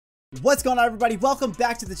What's going on, everybody? Welcome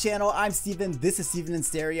back to the channel. I'm Steven. This is Steven in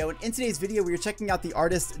Stereo, and in today's video we are checking out the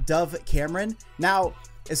artist Dove Cameron. Now,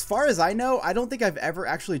 as far as I know, I don't think I've ever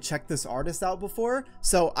actually checked this artist out before,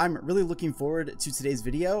 so I'm really looking forward to today's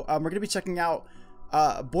video. We're going to be checking out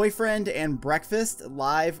Boyfriend and Breakfast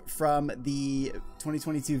live from the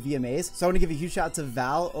 2022 VMAs. So I want to give a huge shout out to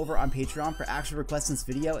Val over on Patreon for actually requesting this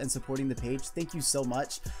video and supporting the page. Thank you so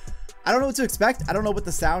much. I don't know what to expect. I don't know what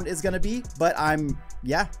the sound is going to be, but I'm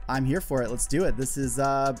here for it. Let's do it. This is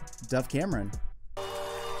Dove Cameron.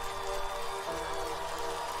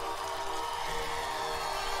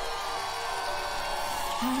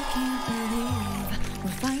 I can't believe we're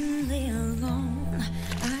finally alone.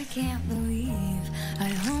 I can't believe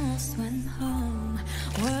I almost went home.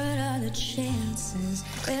 What are the chances?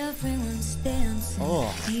 Everyone's dancing.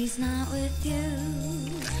 Oh. He's not with you.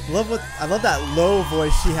 I love that low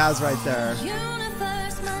voice she has right there.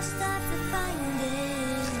 Universe must have to find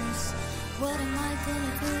this. What am I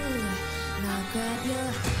gonna do? Now grab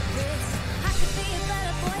your wrist. I could be a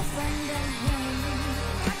better boyfriend than him.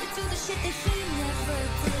 I could do the shit that he never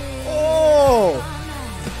did. Oh!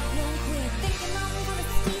 Won't quit thinking I'm gonna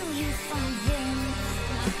steal you from him.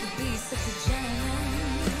 I could be such a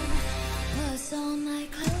gentleman. Plus all my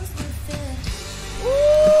clothes would fit.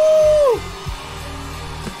 Woo!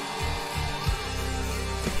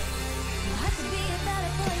 I could be a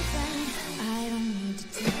better boyfriend. I don't need to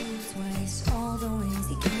tell you twice. All the ways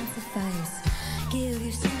he can't suffice. Give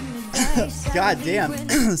you some advice. God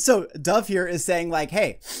damn. So Dove here is saying like,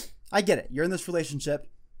 hey, I get it. You're in this relationship,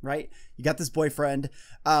 right? You got this boyfriend.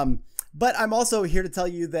 But I'm also here to tell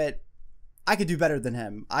you that I could do better than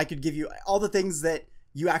him. I could give you all the things that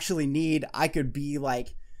you actually need. I could be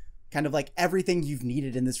like, kind of like everything you've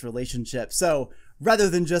needed in this relationship. So rather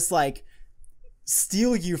than just like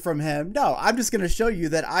steal you from him, no, I'm just going to show you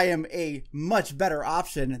that I am a much better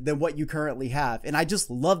option than what you currently have. And I just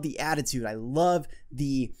love the attitude. I love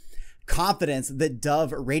the confidence that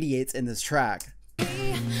Dove radiates in this track. The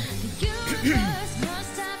universe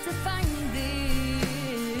must have to find this.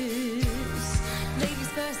 Ladies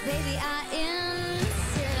first, baby, I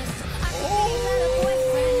insist. I could be a better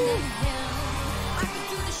boyfriend than him. I could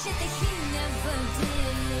do the shit that he never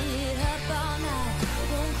did. Up all night,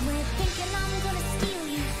 won't quit thinking I'm gonna steal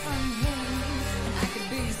you from him. And I could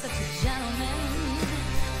be such a gentleman.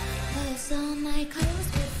 Plus all my clothes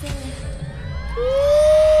would fit. Woo!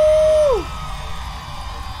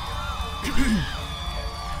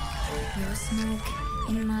 Your smoke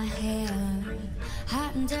in my hair,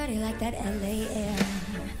 hot and dirty like that LA air.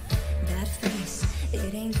 That face,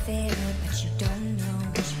 it ain't fair, but you don't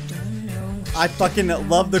know, I fucking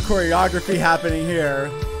love the choreography happening here.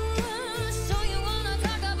 So you wanna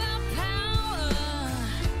talk about power?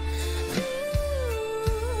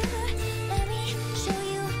 Ooh, let me show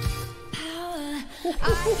you power. I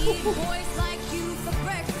eat boys like you for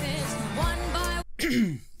breakfast, one by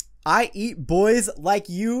I eat boys like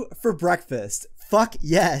you for breakfast. Fuck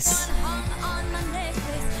yes. hung on my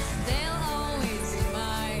necklace, they'll always be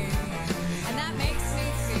mine, and that makes me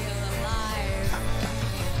feel alive.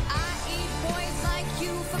 I eat boys like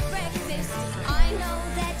you for breakfast. I know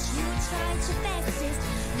that you tried your bestest,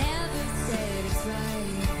 never said it's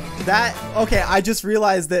right. Okay, I just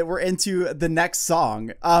realized that we're into the next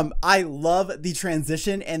song. I love the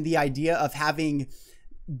transition and the idea of having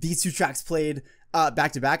these two tracks played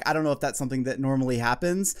back to back. I don't know if that's something that normally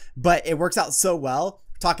happens, but it works out so well.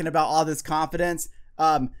 Talking about all this confidence,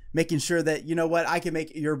 making sure that, you know what, I can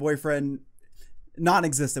make your boyfriend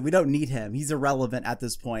non-existent. We don't need him. He's irrelevant at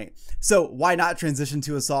this point. So why not transition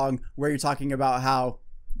to a song where you're talking about how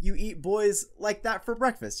you eat boys like that for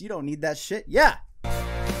breakfast? You don't need that shit. Yeah. But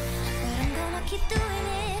I'm gonna keep doing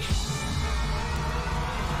it.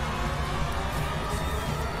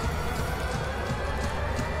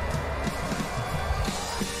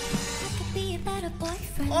 I could be a better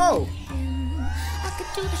boyfriend Oh. than him. I could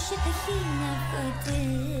do the shit that he never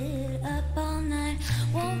did. Up all night,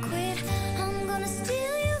 won't quit. I'm gonna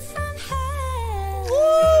steal you from him.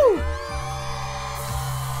 Woo!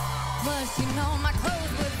 Plus, you know my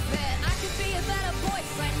clothes would fit. I could be a better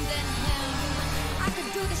boyfriend than him. I could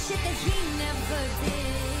do the shit that he never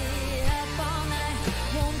did. Up all night,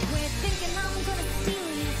 won't quit thinking I'm gonna steal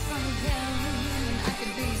you from him. I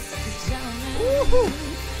could be such a gentleman. Woohoo!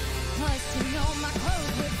 Plus, you know my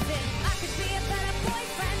clothes would fit. I could be a better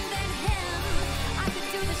boyfriend than him. I could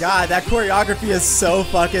do the God, shit that he choreography never is so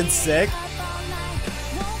fucking did. sick. Up all night,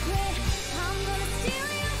 won't quit. I'm gonna steal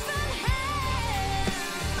you from him.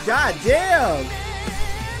 God damn.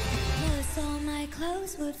 Plus all my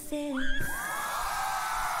clothes would fit.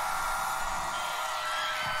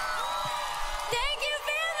 Thank you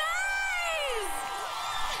very much.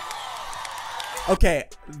 Okay,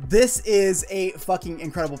 this is a fucking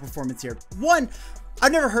incredible performance here. One,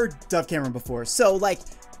 I've never heard Dove Cameron before, so like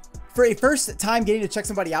for a first time getting to check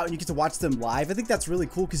somebody out and you get to watch them live, I think that's really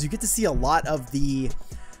cool because you get to see a lot of the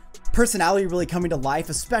personality really coming to life,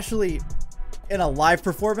 especially in a live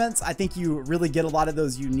performance. I think you really get a lot of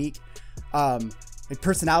those unique like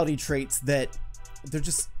personality traits that they're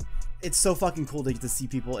just, it's so fucking cool to get to see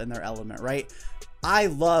people in their element, right? I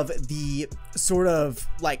love the sort of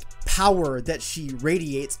like power that she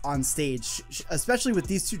radiates on stage, especially with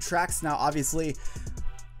these two tracks. Now, obviously,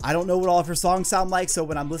 I don't know what all of her songs sound like, so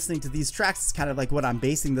when I'm listening to these tracks, it's kind of like what I'm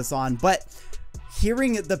basing this on, but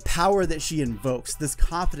hearing the power that she invokes, this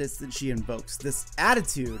confidence that she invokes, this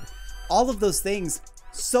attitude, all of those things,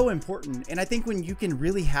 so important. And I think when you can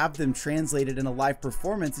really have them translated in a live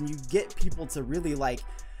performance and you get people to really like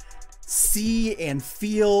see and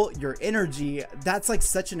feel your energy, that's like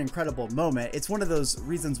such an incredible moment. It's one of those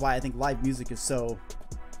reasons why I think live music is so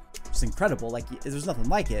just incredible. Like there's nothing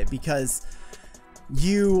like it, because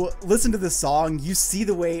you listen to this song, you see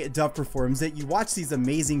the way Dove performs it, you watch these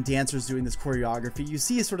amazing dancers doing this choreography, you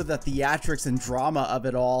see sort of the theatrics and drama of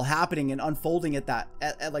it all happening and unfolding at that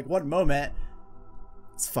at like one moment.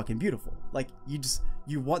 It's fucking beautiful. Like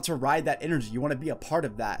you want to ride that energy, you want to be a part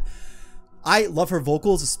of that. I love her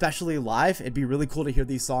vocals, especially live. It'd be really cool to hear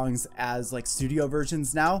these songs as like studio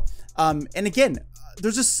versions now. And again,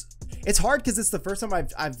 there's just, it's hard because it's the first time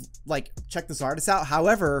I've like checked this artist out.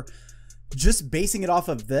 However, just basing it off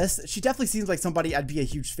of this, she definitely seems like somebody I'd be a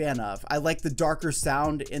huge fan of. I like the darker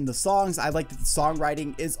sound in the songs. I like that the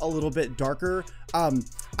songwriting is a little bit darker.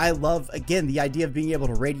 I love, again, the idea of being able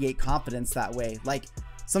to radiate confidence that way. Like,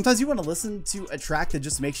 sometimes you want to listen to a track that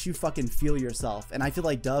just makes you fucking feel yourself. And I feel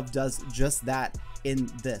like Dove does just that in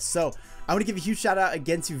this. So I want to give a huge shout out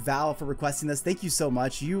again to Val for requesting this. Thank you so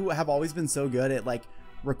much. You have always been so good at like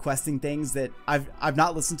requesting things that I've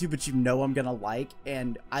not listened to, but you know I'm gonna like.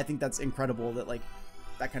 And I think that's incredible that like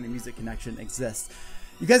that kind of music connection exists.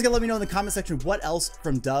 You guys gotta let me know in the comment section what else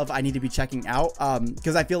from Dove I need to be checking out,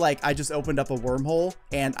 because I feel like I just opened up a wormhole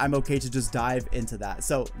and I'm okay to just dive into that.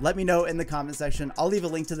 So let me know in the comment section. I'll leave a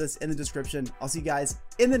link to this in the description. I'll see you guys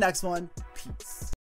in the next one. Peace.